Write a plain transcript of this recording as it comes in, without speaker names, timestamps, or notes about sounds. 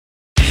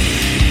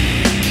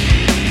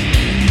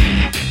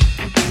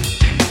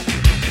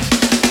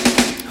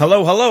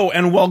Hello,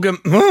 and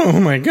welcome. Oh,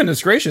 my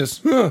goodness gracious.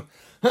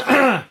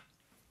 There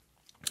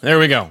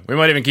we go. We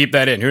might even keep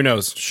that in. Who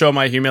knows? Show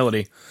my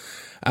humility.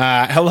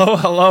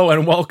 Hello,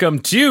 and welcome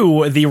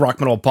to the Rock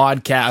Metal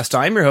Podcast.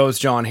 I'm your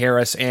host, John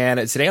Harris, and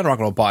today on Rock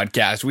Metal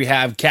Podcast, we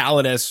have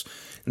CALLIDICE,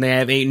 and they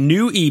have a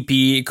new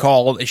EP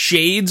called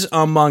Shades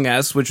Among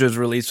Us, which was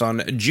released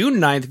on June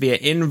 9th via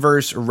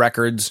Inverse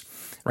Records.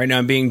 Right now,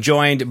 I'm being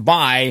joined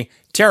by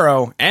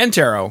Tero,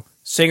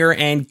 singer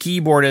and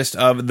keyboardist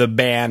of the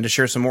band, to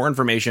share some more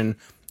information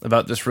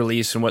about this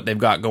release and what they've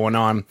got going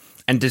on.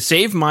 And to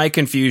save my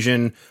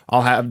confusion,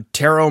 I'll have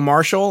Tero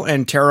Marshall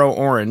and Tero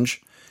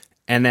Orange.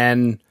 And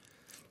then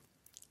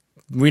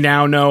we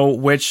now know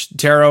which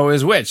Tero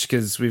is which,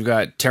 because we've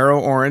got Tero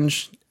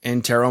Orange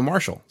and Tero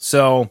Marshall.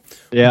 So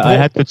yeah, I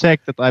had to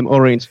check that I'm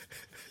orange.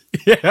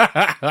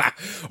 Yeah.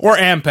 Or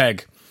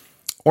Ampeg.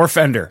 Or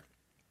Fender.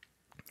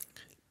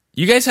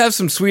 You guys have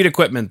some sweet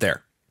equipment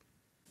there.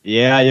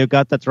 Yeah, you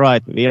got that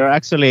right. We are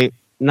actually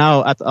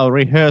now at our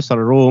rehearsal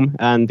room,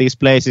 and this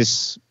place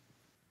is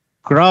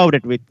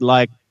crowded with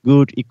like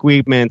good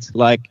equipment,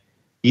 like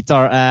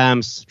guitar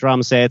amps,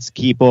 drum sets,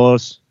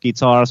 keyboards,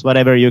 guitars,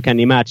 whatever you can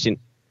imagine.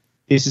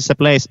 This is a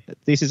place,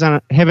 this is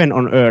a heaven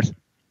on earth.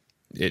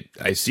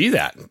 I see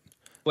that.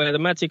 Where the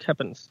magic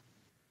happens.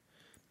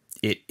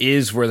 It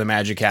is where the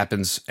magic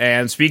happens.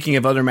 And speaking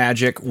of other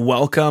magic,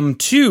 welcome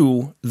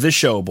to the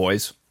show,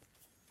 boys.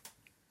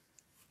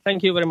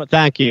 Thank you very much.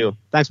 Thank you.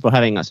 Thanks for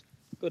having us.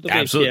 Good to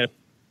be here.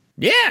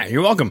 Yeah,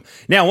 you're welcome.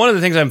 Now, one of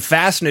the things I'm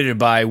fascinated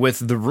by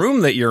with the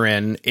room that you're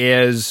in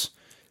is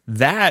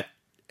that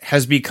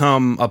has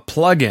become a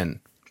plugin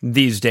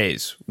these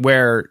days,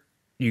 where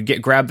you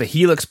grab the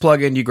Helix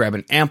plugin, you grab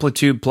an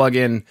Amplitude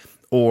plugin,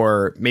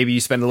 or maybe you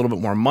spend a little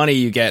bit more money,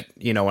 you get,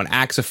 an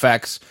Axe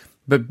Effects.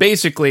 But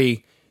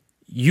basically,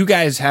 you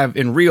guys have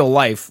in real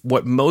life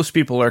what most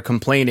people are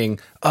complaining,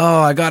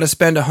 oh, I got to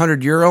spend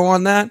 €100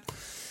 on that?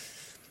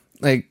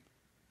 Like,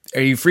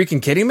 are you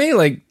freaking kidding me?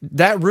 Like,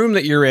 that room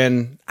that you're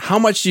in, how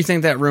much do you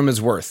think that room is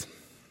worth?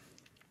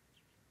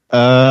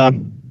 I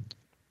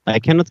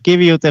cannot give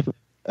you the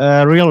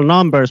real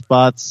numbers,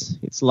 but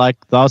it's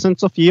like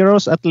thousands of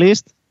euros at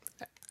least.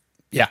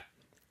 Yeah.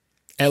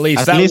 At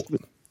least.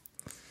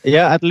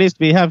 At least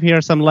we have here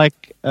some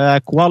like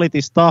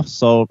quality stuff,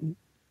 so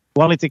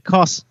quality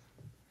costs.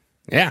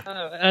 Yeah.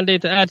 And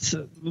it adds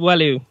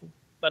value.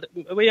 But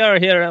we are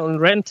here on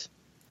rent.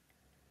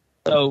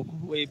 So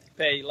we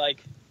pay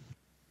like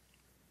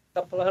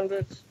a couple of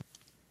hundreds.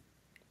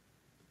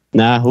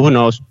 Nah, who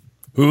knows?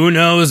 Who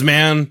knows,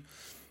 man?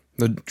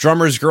 The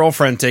drummer's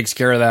girlfriend takes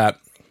care of that.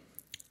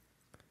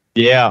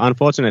 Yeah,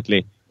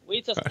 unfortunately.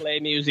 We just play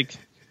music.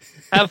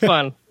 Have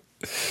fun.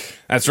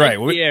 That's right.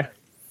 We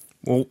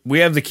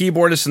have the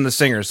keyboardist and the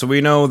singer, so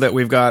we know that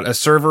we've got a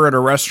server at a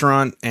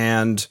restaurant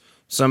and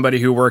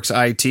somebody who works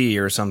IT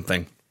or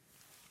something.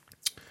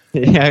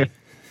 Yeah.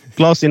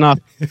 Close enough.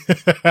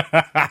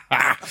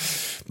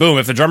 Boom.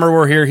 If the drummer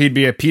were here, he'd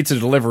be a pizza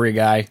delivery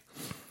guy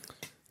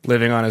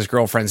living on his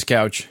girlfriend's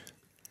couch.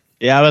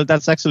 Yeah, well,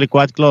 that's actually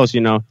quite close,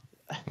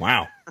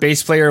 Wow.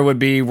 Bass player would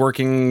be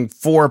working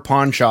 4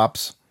 pawn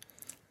shops.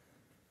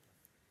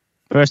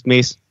 First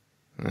miss.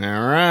 All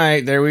right.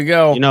 There we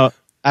go.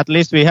 At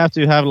least we have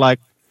to have like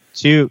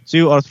two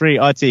or three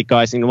IT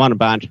guys in one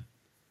band.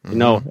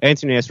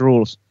 Engineers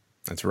rules.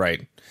 That's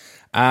right.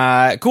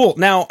 Cool.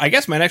 Now, I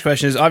guess my next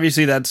question is,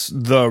 obviously that's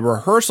the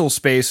rehearsal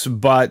space,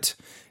 but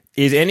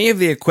is any of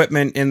the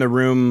equipment in the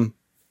room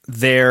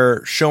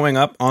there showing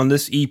up on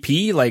this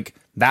EP, like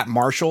that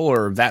Marshall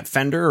or that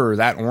Fender or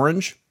that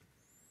Orange?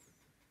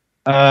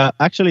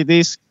 Actually,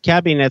 these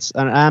cabinets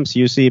and amps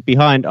you see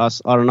behind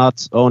us are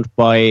not owned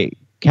by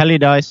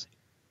CALLIDICE.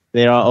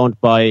 They are owned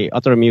by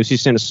other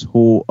musicians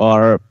who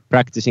are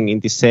practicing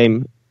in the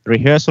same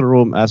rehearsal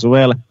room as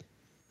well.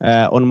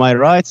 On my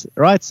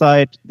right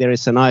side, there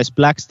is a nice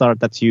black star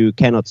that you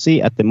cannot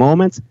see at the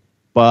moment,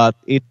 but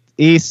it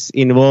is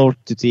involved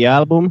to the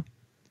album,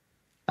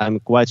 I'm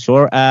quite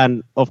sure.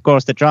 And, of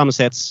course, the drum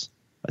sets,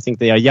 I think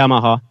they are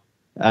Yamaha,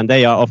 and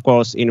they are, of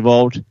course,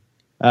 involved.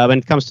 When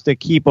it comes to the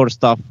keyboard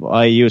stuff,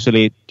 I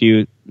usually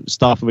do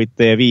stuff with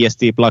the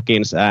VST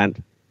plugins,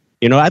 and,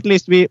 at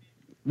least we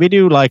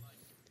do, like,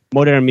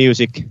 modern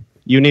music.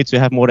 You need to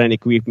have modern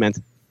equipment.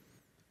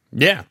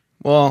 Yeah.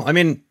 Well, I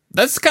mean,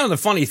 that's kind of the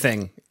funny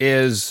thing,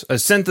 is a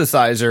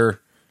synthesizer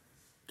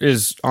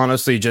is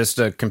honestly just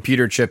a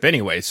computer chip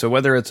anyway. So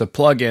whether it's a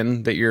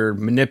plug-in that you're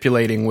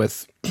manipulating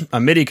with a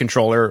MIDI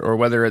controller or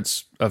whether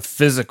it's a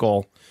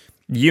physical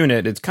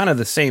unit, it's kind of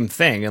the same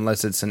thing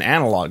unless it's an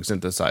analog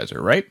synthesizer,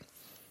 right?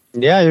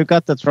 Yeah, you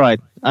got that right.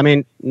 I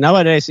mean,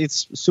 nowadays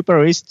it's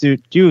super easy to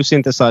do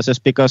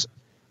synthesizers because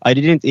I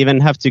didn't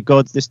even have to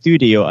go to the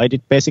studio. I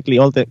did basically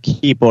all the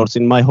keyboards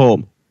in my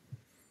home.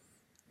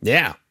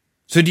 Yeah.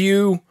 So do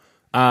you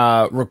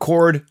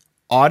record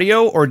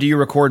audio or do you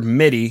record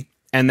MIDI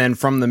and then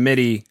from the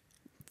MIDI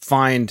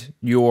find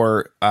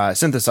your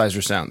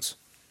synthesizer sounds?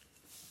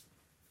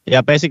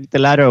 Yeah, basically the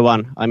latter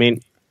one. I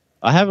mean,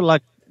 I have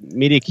like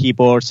MIDI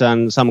keyboards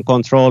and some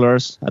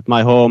controllers at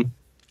my home.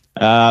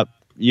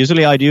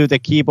 usually I do the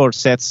keyboard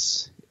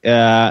sets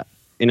in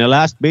the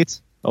last bit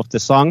of the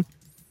song,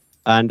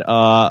 and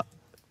I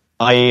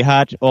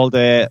had all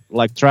the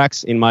like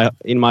tracks in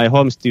my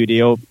home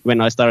studio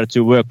when I started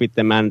to work with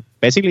them, and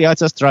basically I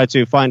just try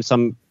to find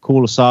some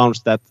cool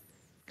sounds that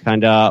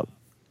kind of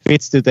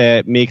fits to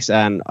the mix,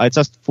 and I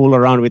just fool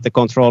around with the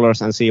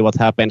controllers and see what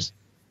happens.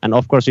 And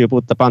of course, you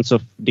put a bunch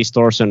of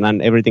distortion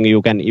and everything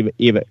you can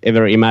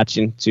ever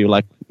imagine to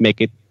like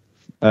make it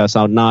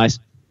sound nice.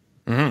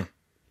 Mm-hmm.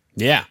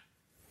 Yeah.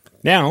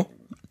 Now,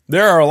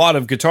 there are a lot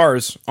of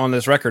guitars on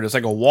this record. It's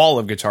like a wall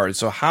of guitars.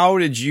 So how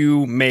did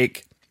you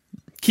make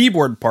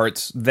keyboard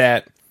parts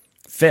that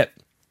fit?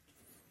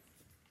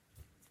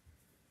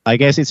 I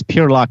guess it's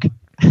pure luck.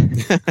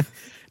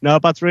 No,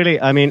 but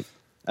really, I mean,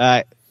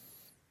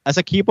 as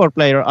a keyboard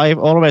player, I've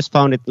always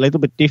found it a little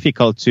bit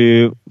difficult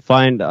to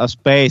find a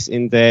space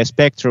in the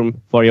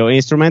spectrum for your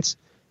instruments,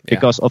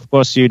 because of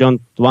course you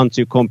don't want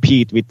to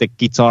compete with the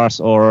guitars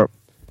or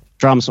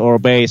drums or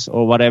bass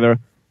or whatever.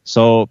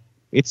 So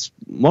it's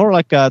more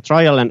like a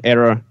trial and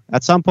error.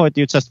 At some point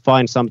you just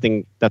find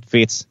something that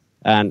fits,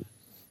 and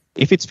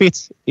if it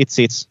fits, it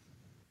sits.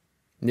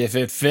 If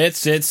it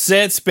fits, it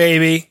sits,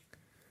 baby.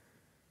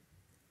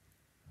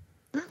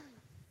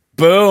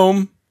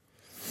 Boom.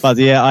 But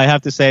yeah, I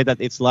have to say that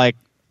it's like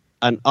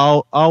an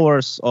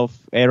hours of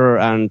error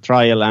and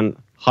trial and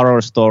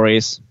horror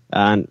stories,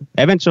 and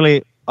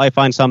eventually I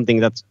find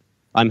something that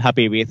I'm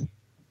happy with.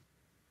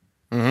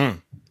 Mm-hmm.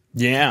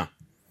 Yeah.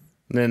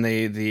 Then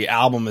the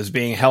album is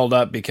being held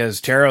up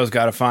because Tero's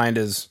got to find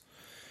his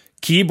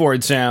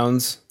keyboard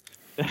sounds.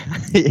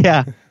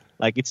 Yeah,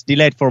 like it's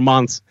delayed for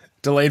months.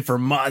 Delayed for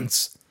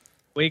months.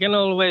 We can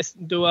always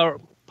do our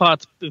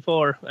part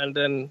before, and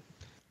then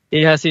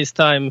he has his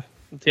time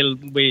until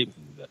we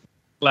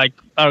like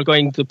are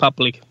going to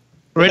public.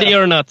 Ready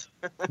or not?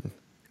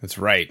 That's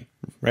right.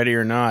 Ready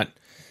or not.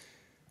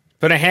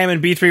 Put a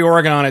Hammond B3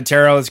 organ on it,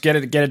 Tero. Let's get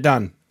it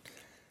done.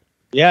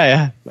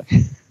 Yeah.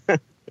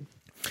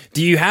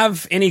 Do you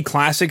have any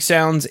classic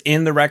sounds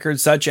in the record,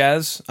 such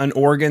as an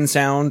organ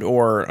sound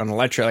or an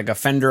electric, like a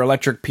Fender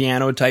electric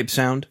piano type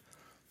sound?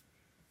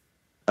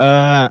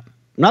 Not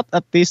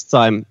at this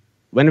time.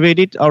 When we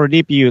did our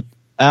debut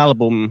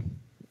album,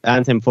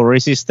 Anthem for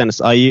Resistance,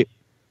 I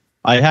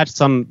had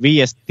some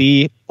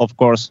VST, of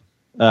course,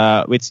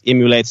 which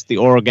emulates the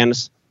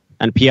organs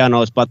and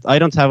pianos, but I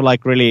don't have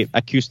like really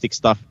acoustic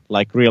stuff,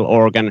 like real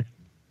organ.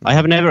 I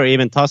have never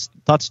even touched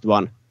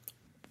one.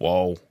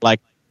 Whoa!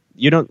 Like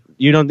you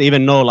don't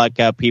even know like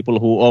people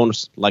who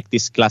owns like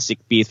this classic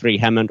B3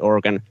 Hammond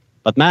organ.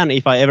 But man,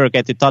 if I ever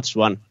get to touch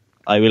one,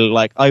 I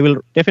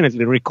will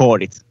definitely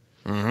record it.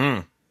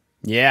 Mm-hmm.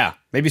 Yeah,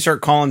 maybe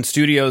start calling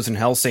studios in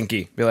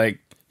Helsinki. Be like,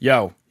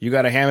 "Yo, you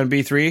got a Hammond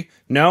B3?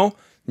 No,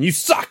 you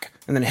suck!"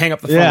 And then hang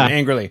up the phone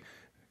angrily.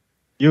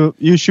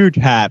 You should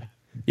have.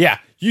 Yeah,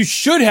 you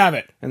should have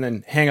it, and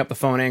then hang up the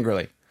phone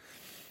angrily.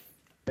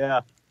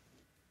 Yeah.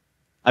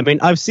 I mean,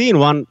 I've seen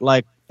one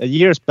like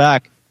years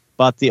back,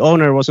 but the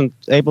owner wasn't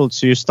able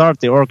to start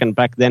the organ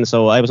back then,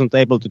 so I wasn't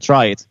able to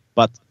try it.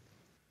 But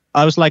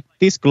I was like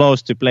this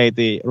close to play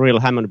the real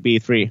Hammond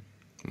B3.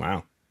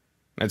 Wow,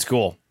 that's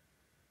cool.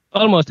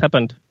 Almost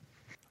happened.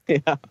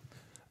 Yeah.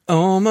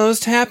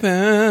 Almost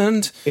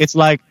happened. It's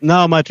like,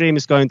 now my dream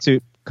is coming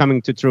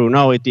to true.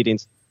 No, it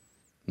didn't.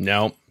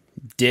 No,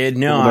 did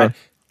not.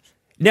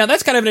 Now,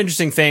 that's kind of an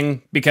interesting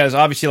thing, because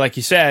obviously, like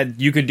you said,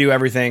 you could do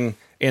everything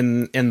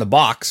in the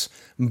box,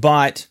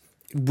 but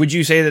would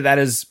you say that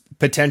is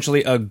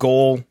potentially a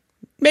goal,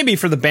 maybe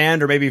for the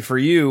band or maybe for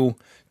you,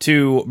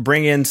 to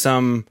bring in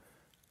some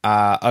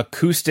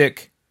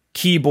acoustic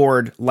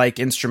keyboard-like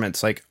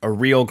instruments, like a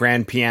real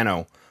grand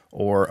piano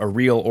or a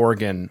real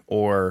organ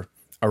or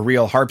a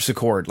real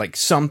harpsichord, like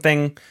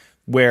something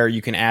where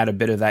you can add a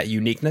bit of that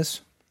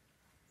uniqueness?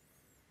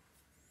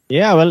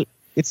 Yeah, well,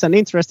 it's an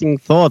interesting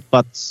thought,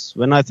 but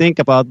when I think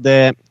about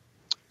the,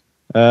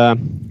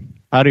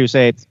 how do you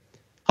say it,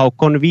 how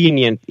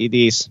convenient it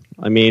is,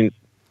 I mean,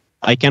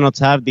 I cannot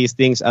have these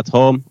things at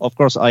home. Of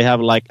course, I have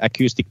like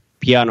acoustic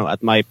piano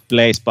at my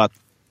place, but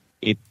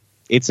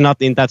it's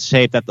not in that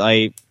shape that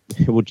I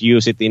would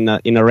use it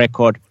in a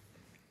record.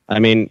 I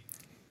mean,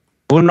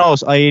 who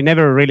knows? I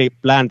never really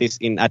planned this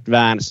in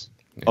advance.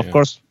 Yeah. Of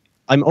course,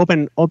 I'm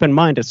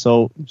open-minded,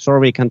 so sure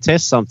we can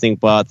test something,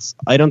 but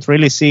I don't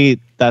really see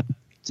that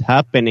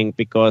happening,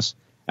 because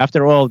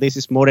after all, this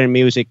is modern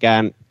music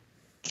and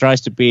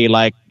tries to be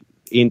like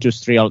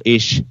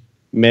industrial-ish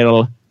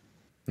metal,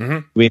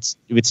 which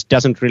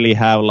doesn't really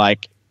have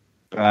like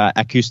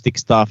acoustic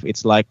stuff.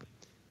 It's like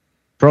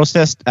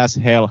processed as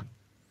hell.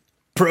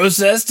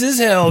 Processed as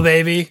hell,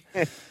 baby.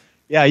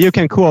 Yeah, you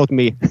can quote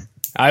me.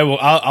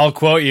 I'll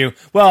quote you.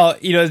 Well,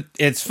 you know,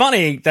 it's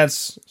funny.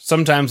 That's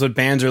sometimes what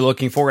bands are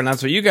looking for, and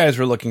that's what you guys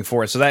were looking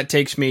for. So that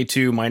takes me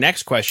to my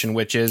next question,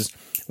 which is,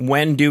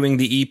 when doing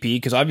the EP,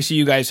 because obviously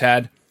you guys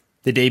had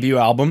the debut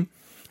album,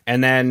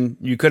 and then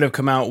you could have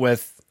come out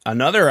with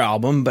another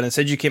album, but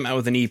instead you came out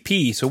with an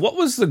EP. So what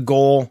was the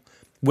goal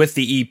with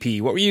the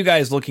EP? What were you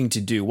guys looking to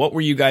do? What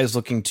were you guys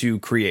looking to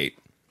create?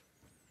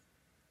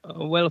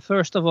 Well,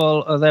 first of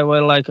all, there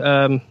were like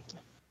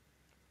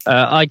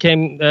I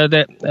came.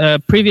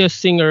 The previous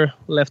singer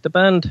left the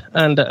band,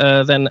 and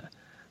then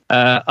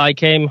I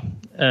came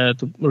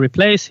to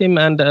replace him,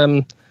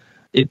 and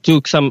it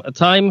took some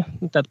time,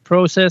 that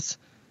process.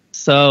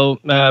 So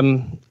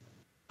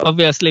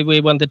obviously,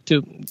 we wanted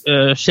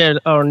to share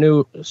our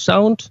new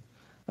sound.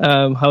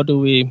 How do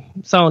we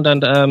sound?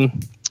 And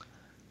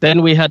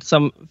then we had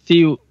some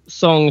few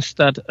songs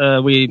that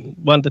we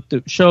wanted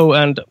to show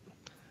and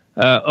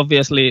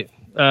obviously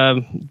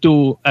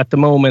do at the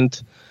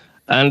moment.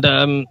 And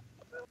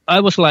I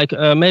was like,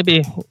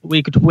 maybe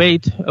we could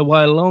wait a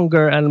while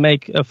longer and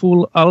make a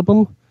full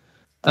album.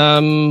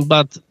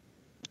 But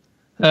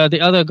the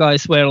other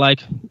guys were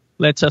like,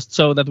 let's just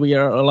show that we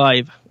are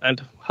alive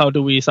and how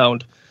do we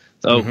sound.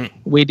 So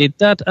we did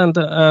that, and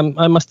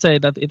I must say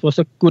that it was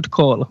a good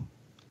call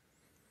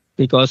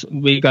because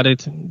we got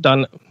it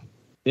done,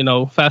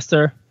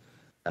 faster.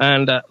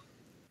 And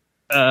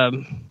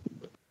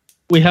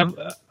we have,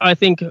 I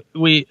think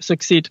we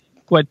succeed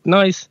quite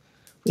nice.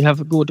 We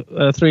have a good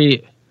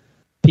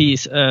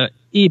 3-piece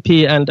EP,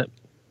 and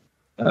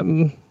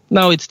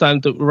now it's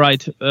time to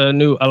write a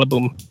new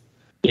album.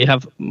 We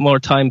have more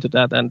time to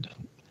that, and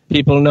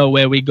people know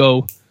where we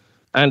go.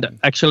 And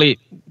actually,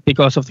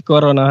 because of the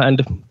corona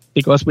and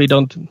because we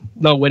don't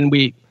know when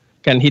we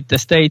can hit the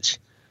stage,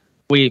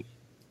 we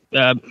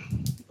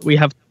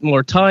have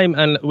more time,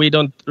 and we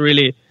don't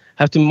really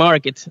have to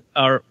market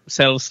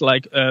ourselves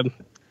like to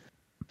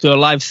a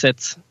live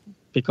sets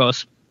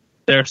because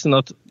there's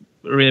not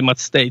really much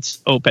stage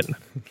open.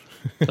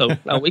 So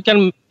now we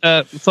can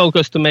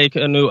focus to make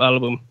a new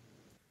album.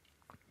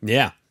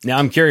 Yeah. Now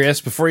I'm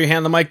curious, before you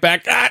hand the mic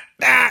back,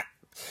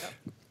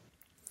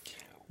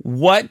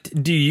 what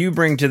do you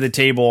bring to the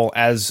table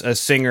as a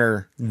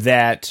singer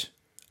that,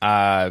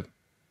 I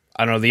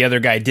don't know, the other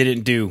guy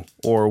didn't do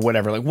or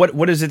whatever? Like,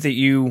 what is it that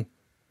you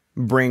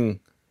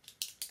bring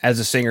as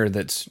a singer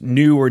that's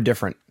new or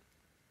different?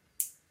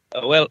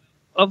 Well,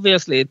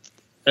 obviously, it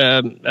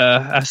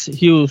has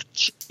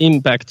huge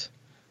impact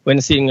when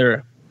a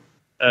singer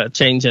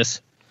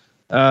changes.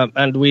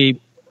 And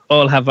we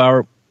all have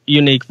our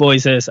unique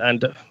voices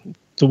and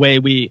the way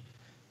we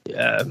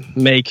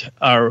make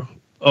our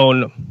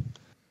own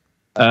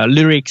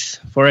lyrics,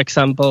 for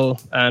example,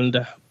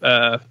 and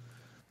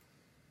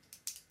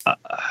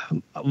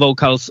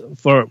vocals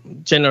for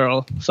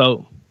general.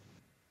 So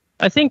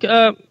I think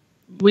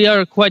we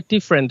are quite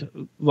different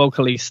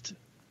vocalists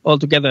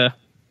altogether.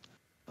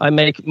 I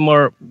make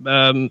more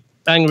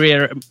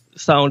angrier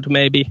sound,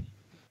 maybe.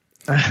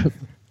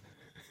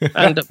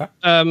 And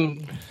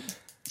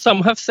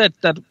some have said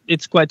that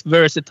it's quite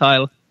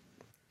versatile,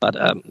 but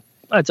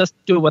I just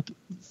do what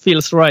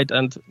feels right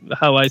and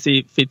how I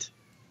see fit.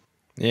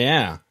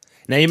 Yeah.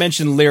 Now you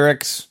mentioned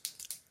lyrics.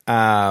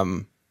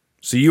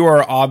 So you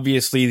are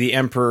obviously the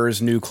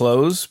Emperor's new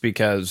clothes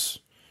because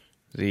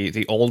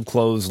the old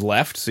clothes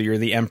left. So you're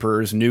the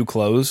Emperor's new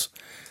clothes.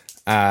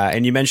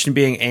 And you mentioned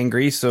being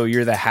angry. So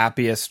you're the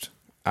happiest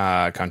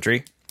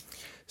country.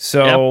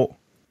 So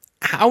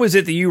how is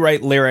it that you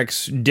write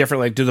lyrics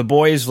differently? Like, do the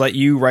boys let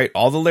you write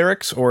all the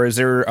lyrics, or is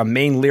there a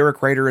main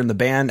lyric writer in the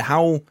band?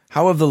 How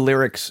have the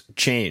lyrics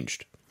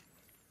changed?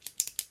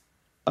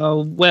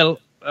 Well,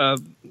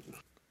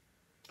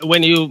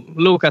 when you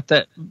look at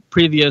the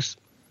previous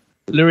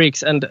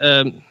lyrics and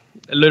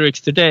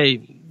lyrics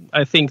today,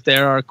 I think they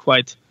are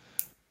quite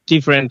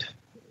different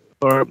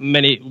for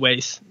many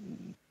ways.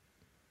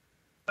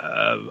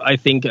 I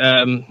think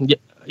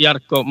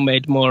Jarkko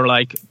made more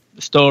like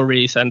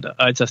stories, and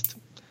I just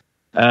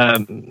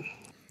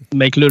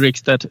make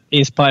lyrics that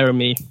inspire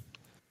me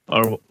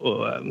or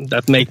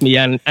that make me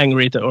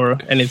angry or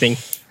anything.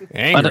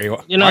 Angry?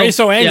 But, why are you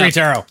so angry,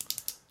 Tero?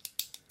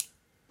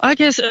 I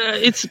guess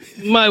it's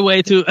my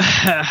way to,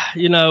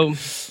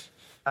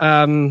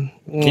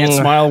 Can't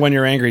smile when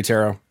you're angry,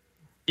 Tero.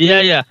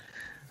 Yeah,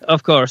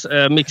 of course,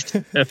 mixed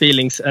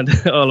feelings and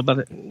all,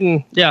 but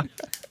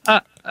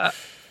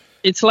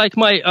it's like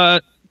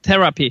my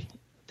therapy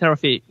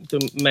to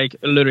make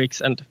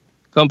lyrics and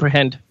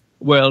comprehend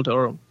world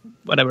or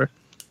whatever.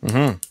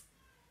 Mm-hmm.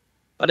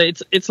 But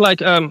it's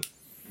like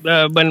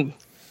when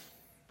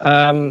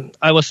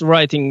I was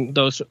writing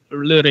those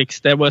lyrics,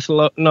 there was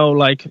no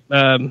like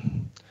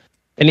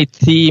any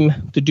theme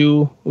to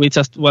do. We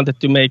just wanted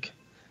to make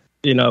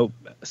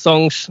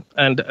songs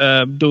and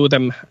do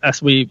them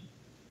as we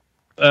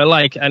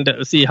like and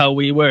see how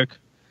we work,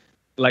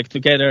 like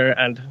together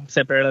and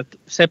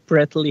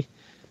separately.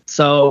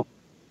 So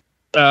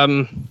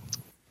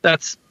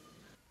that's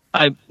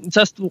I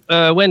just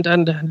went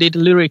and did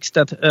lyrics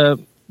that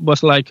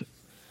was like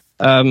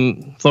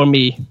for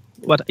me,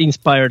 what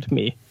inspired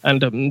me,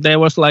 and there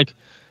was like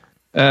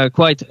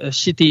quite a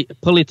shitty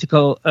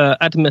political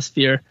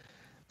atmosphere.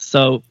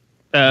 So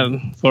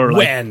for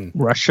like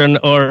Russian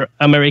or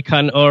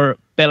American or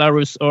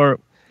Belarus or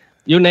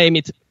you name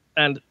it,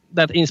 and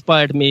that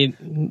inspired me,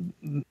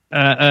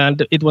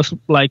 and it was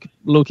like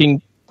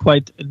looking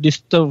quite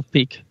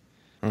dystopic.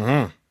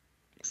 Mm-hmm.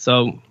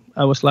 So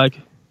I was like,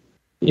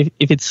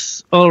 if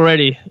it's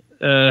already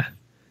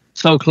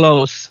so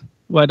close.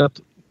 Why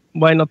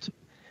not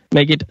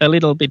make it a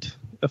little bit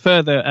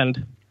further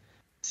and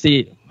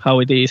see how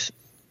it is?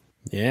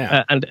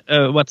 Yeah. And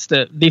what's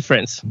the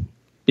difference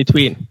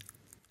between?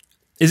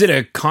 Is it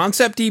a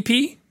concept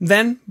EP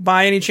then,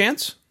 by any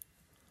chance?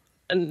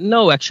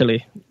 No,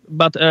 actually,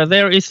 but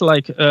there is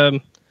like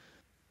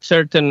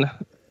certain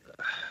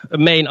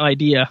main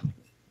idea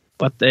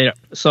what their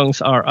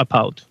songs are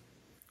about.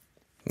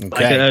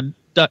 Okay.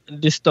 Like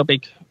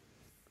dystopic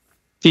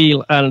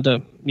feel and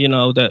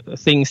the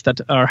things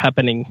that are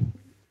happening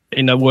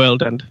in the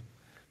world and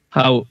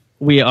how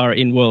we are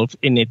involved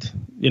in it.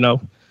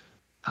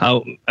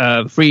 How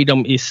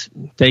freedom is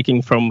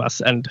taken from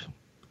us and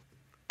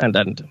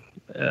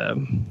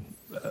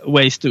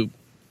ways to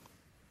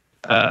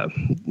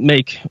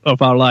make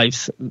of our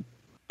lives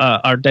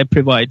are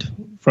deprived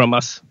from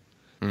us.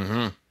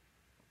 Mm-hmm.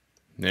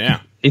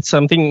 Yeah. It's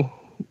something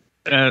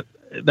that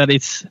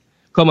it's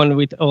common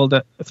with all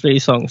the three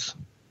songs.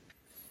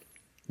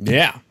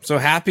 Yeah. So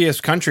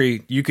Happiest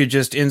Country, you could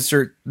just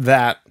insert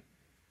that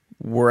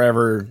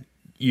wherever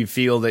you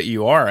feel that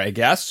you are, I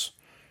guess.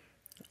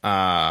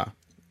 And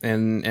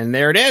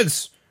there it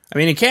is. I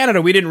mean, in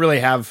Canada, we didn't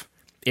really have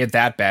it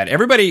that bad.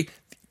 Everybody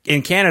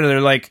in Canada,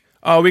 they're like,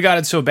 oh, we got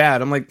it so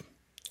bad. I'm like,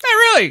 not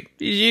really.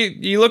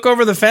 You look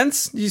over the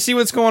fence? Do you see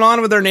what's going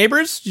on with our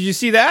neighbors? Did you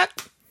see that?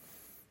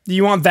 Do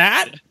you want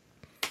that?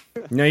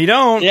 No, you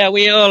don't. Yeah,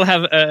 we all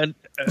have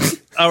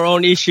our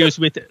own issues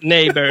with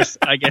neighbors,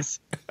 I guess.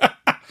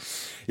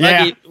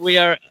 Yeah. Like we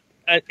are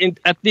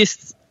at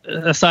this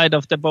side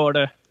of the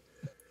border.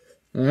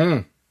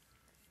 Mm.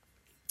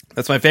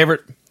 That's my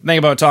favorite thing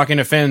about talking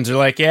to Finns. They're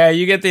like, yeah,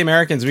 you get the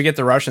Americans, we get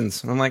the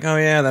Russians. I'm like, oh,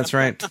 yeah, that's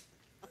right.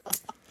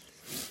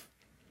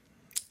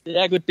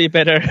 Yeah, could be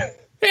better.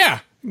 Yeah,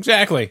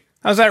 exactly.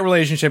 How's that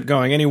relationship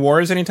going? Any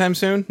wars anytime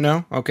soon?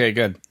 No? Okay,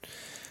 good.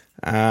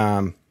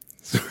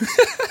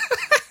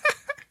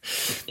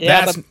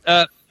 Yeah,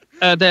 but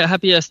the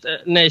happiest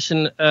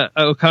nation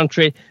or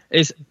country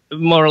is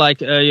more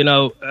like,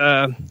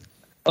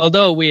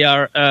 although we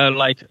are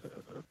like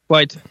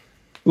quite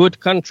good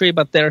country,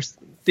 but there's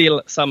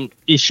still some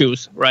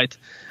issues, right?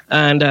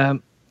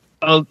 And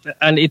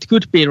it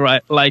could be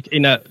right, like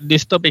in a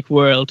dystopic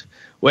world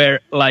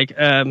where like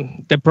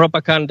the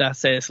propaganda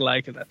says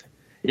like that,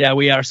 yeah,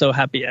 we are so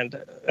happy and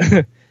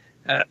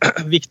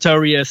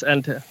victorious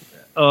and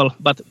all,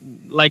 but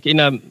like in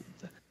a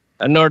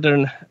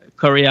northern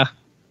Korea,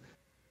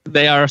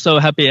 they are so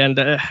happy and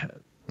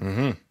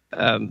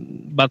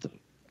but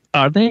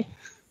are they?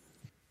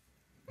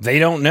 They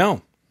don't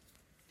know.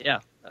 Yeah,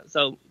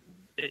 so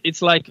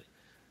it's like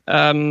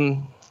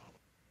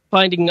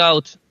finding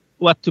out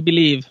what to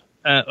believe,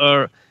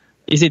 or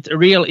is it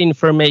real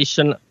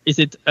information? Is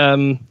it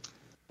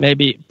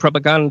maybe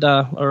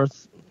propaganda or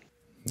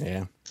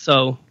Yeah.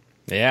 so?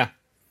 Yeah.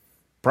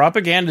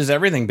 Propaganda is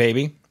everything,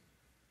 baby.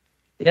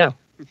 Yeah.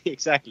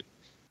 Exactly.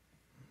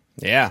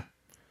 Yeah.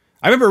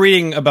 I remember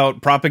reading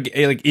about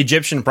like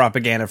Egyptian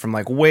propaganda from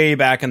like way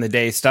back in the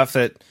day, stuff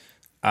that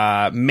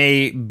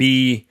may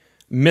be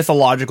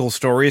mythological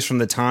stories from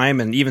the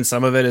time, and even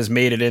some of it has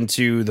made it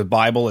into the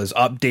Bible as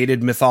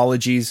updated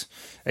mythologies,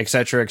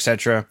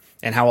 etc.,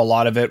 and how a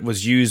lot of it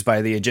was used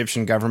by the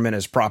Egyptian government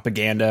as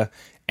propaganda.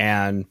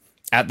 And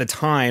at the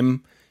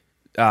time,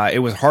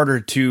 it was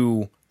harder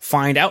to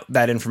find out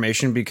that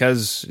information,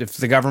 because if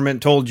the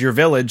government told your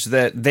village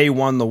that they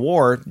won the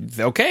war,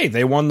 okay,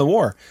 they won the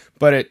war,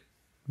 but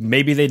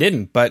maybe they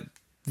didn't. But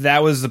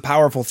that was the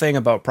powerful thing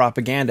about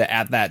propaganda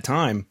at that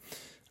time.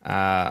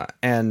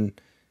 And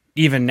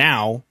even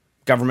now,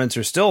 governments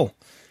are still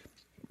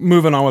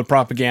moving on with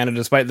propaganda,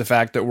 despite the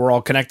fact that we're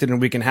all connected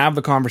and we can have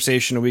the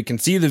conversation and we can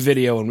see the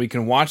video and we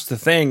can watch the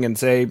thing and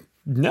say,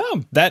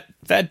 no, that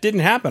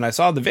didn't happen. I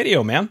saw the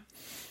video, man.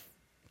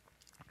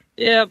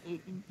 Yeah,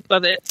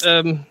 but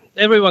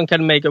everyone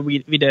can make a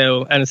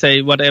video and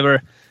say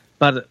whatever,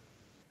 but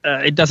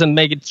it doesn't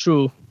make it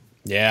true.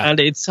 Yeah. And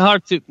it's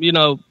hard to,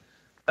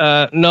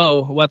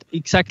 know what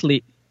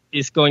exactly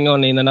is going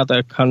on in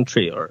another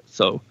country or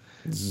so.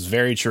 This is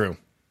very true.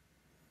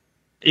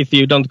 If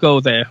you don't go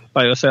there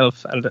by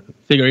yourself and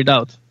figure it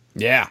out.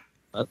 Yeah.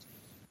 But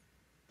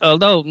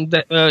although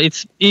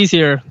it's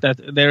easier that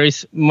there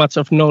is much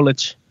of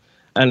knowledge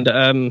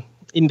and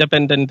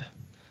independent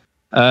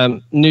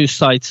news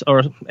sites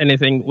or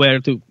anything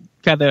where to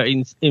gather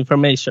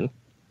information.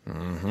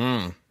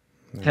 Mm-hmm.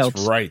 That's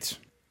helps. right.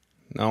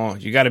 No,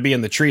 you got to be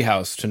in the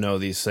treehouse to know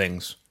these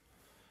things.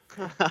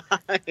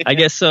 I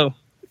guess so.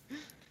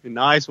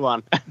 Nice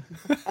one.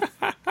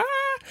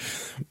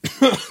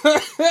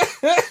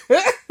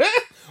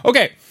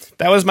 Okay,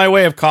 that was my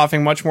way of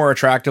coughing much more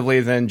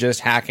attractively than just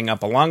hacking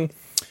up a lung.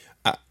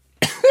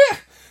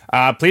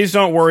 Please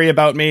don't worry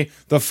about me.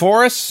 The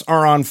forests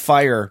are on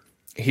fire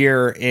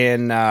here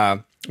in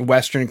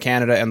Western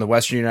Canada and the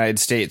Western United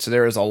States. So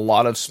there is a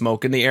lot of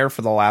smoke in the air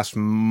for the last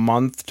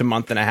month to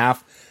month and a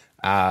half.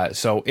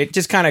 So it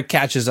just kind of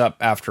catches up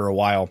after a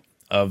while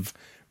of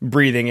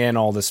breathing in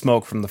all the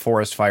smoke from the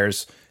forest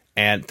fires.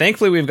 And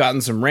thankfully we've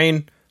gotten some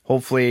rain.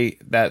 Hopefully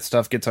that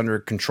stuff gets under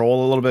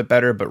control a little bit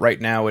better, but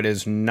right now it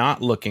is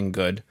not looking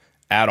good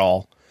at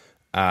all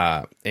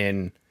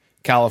in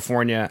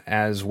California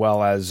as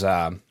well as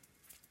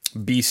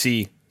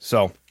BC.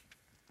 So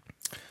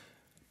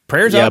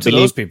prayers out to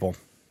those people.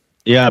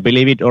 Yeah,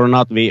 believe it or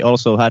not, we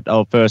also had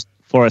our first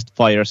forest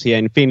fires here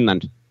in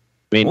Finland.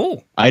 I mean,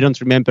 Ooh. I don't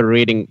remember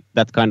reading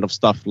that kind of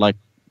stuff like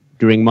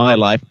during my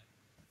life.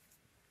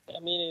 Yeah,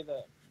 me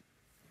neither.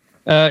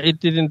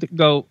 It didn't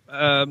go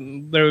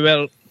very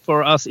well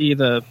for us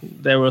either.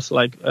 There was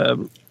like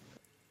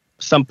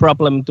some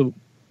problem to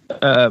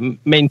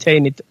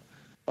maintain it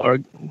or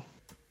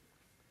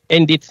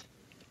end it.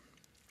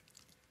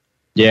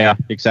 Yeah,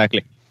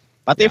 exactly.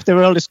 But if the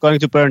world is going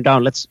to burn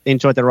down, let's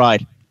enjoy the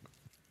ride.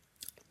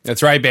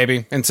 That's right,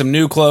 baby. And some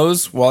new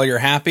clothes while you're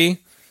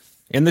happy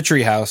in the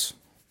treehouse.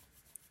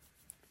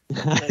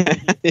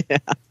 Yeah.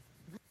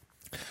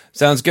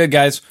 Sounds good,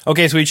 guys.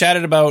 Okay, so we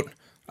chatted about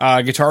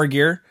guitar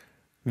gear,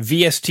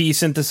 VST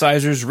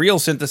synthesizers, real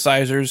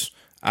synthesizers.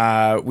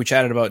 We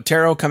chatted about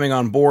Tero coming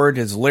on board,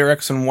 his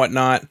lyrics and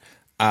whatnot,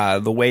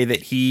 the way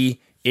that he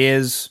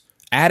is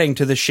adding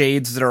to the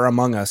shades that are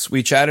among us.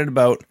 We chatted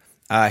about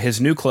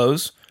his new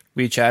clothes.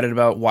 We chatted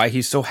about why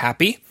he's so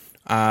happy.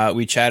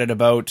 We chatted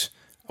about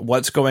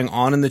what's going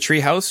on in the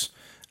treehouse.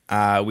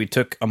 We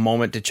took a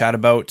moment to chat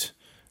about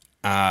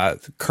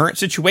the current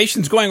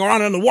situations going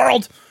on in the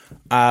world.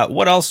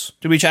 What else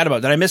did we chat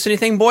about? Did I miss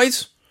anything,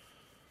 boys?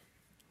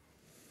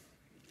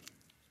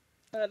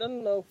 I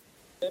don't know.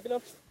 Maybe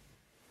not.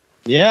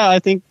 Yeah, I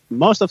think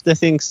most of the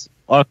things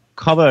are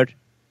covered.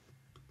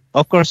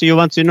 Of course, you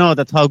want to know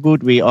that how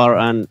good we are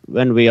and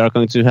when we are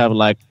going to have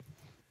like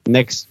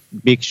next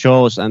big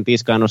shows and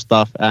this kind of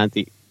stuff. And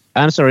the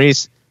answer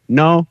is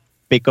no,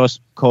 because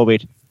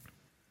COVID.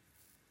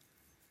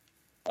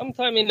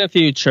 Sometime in the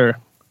future.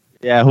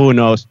 Yeah, who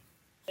knows?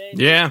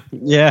 Yeah.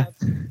 Yeah.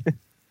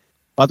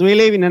 But we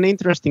live in an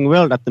interesting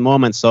world at the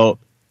moment, so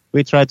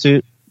we try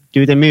to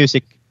do the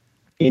music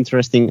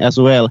interesting as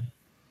well.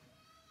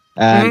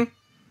 And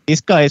this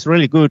guy is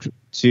really good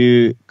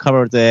to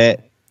cover the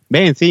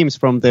main themes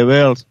from the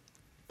world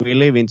we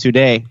live in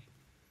today.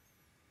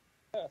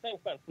 Yeah,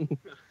 thanks, man.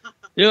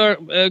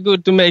 You're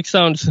good to make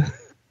sounds.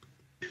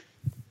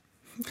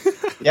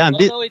 Yeah, and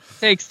Although it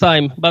takes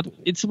time, but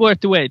it's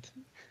worth the wait.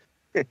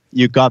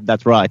 you got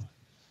that right.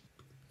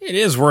 It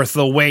is worth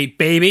the wait,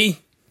 baby.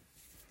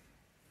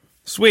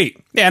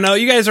 Sweet. Yeah, no,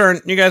 you guys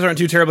aren't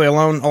too terribly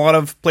alone. A lot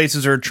of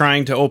places are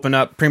trying to open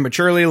up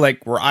prematurely,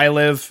 like where I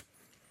live,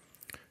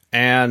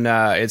 and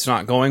it's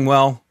not going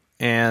well.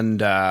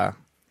 And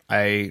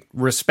I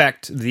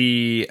respect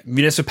the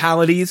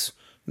municipalities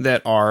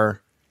that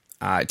are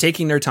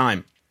taking their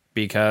time,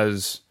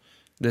 because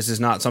this is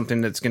not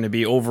something that's going to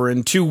be over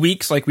in 2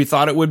 weeks like we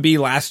thought it would be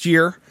last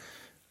year,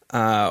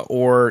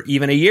 or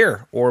even a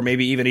year, or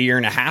maybe even a year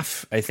and a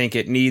half. I think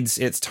it needs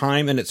its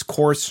time and its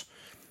course,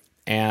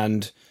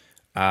 and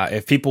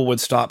if people would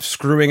stop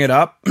screwing it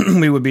up,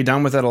 we would be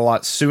done with it a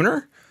lot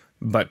sooner,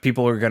 but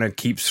people are going to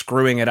keep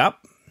screwing it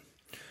up.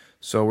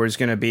 So we're just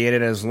going to be in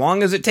it as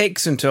long as it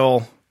takes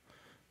until,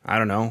 I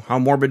don't know, how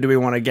morbid do we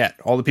want to get?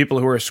 All the people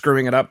who are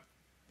screwing it up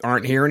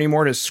aren't here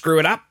anymore to screw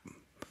it up?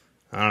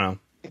 I don't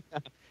know.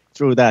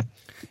 True that.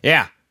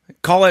 Yeah.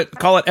 Call it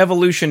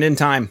evolution in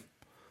time.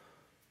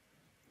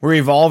 We're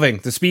evolving.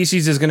 The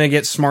species is going to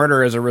get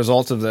smarter as a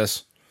result of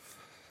this.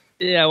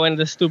 Yeah, when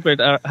the stupid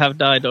have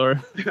died,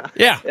 or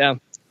Yeah. yeah,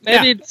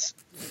 maybe it's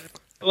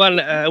one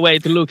way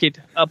to look it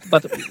up.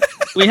 But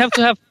we have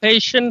to have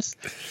patience,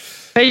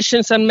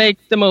 and make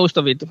the most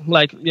of it.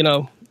 Like, you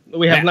know,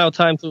 we have now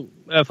time to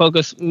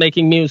focus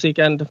making music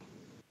and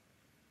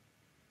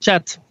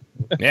chat.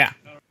 Yeah.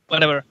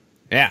 Whatever.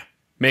 Yeah.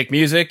 Make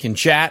music and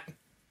chat.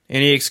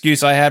 Any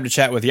excuse I have to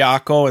chat with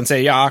Jaakko and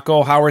say,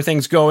 Jaakko, how are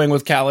things going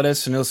with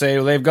CALLIDICE? And he'll say,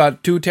 well, they've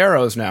got 2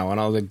 Teros now. And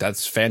I'll think,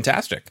 that's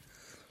fantastic.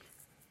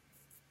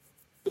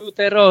 2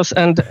 Teros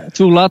and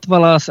 2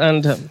 Latvalas,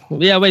 and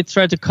yeah, we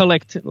try to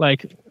collect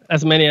like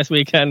as many as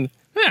we can.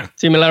 Yeah.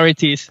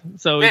 Similarities.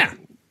 So Yeah.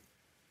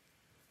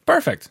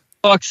 Perfect.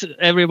 it fucks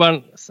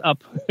everyone's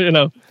up, you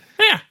know.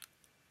 Yeah.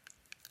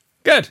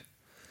 Good.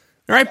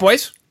 All right,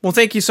 boys. Well,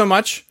 thank you so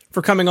much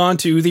for coming on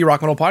to the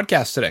Rock Metal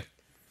Podcast today.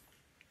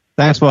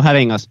 Thanks for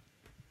having us.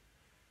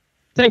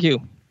 Thank you.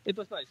 It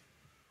was nice.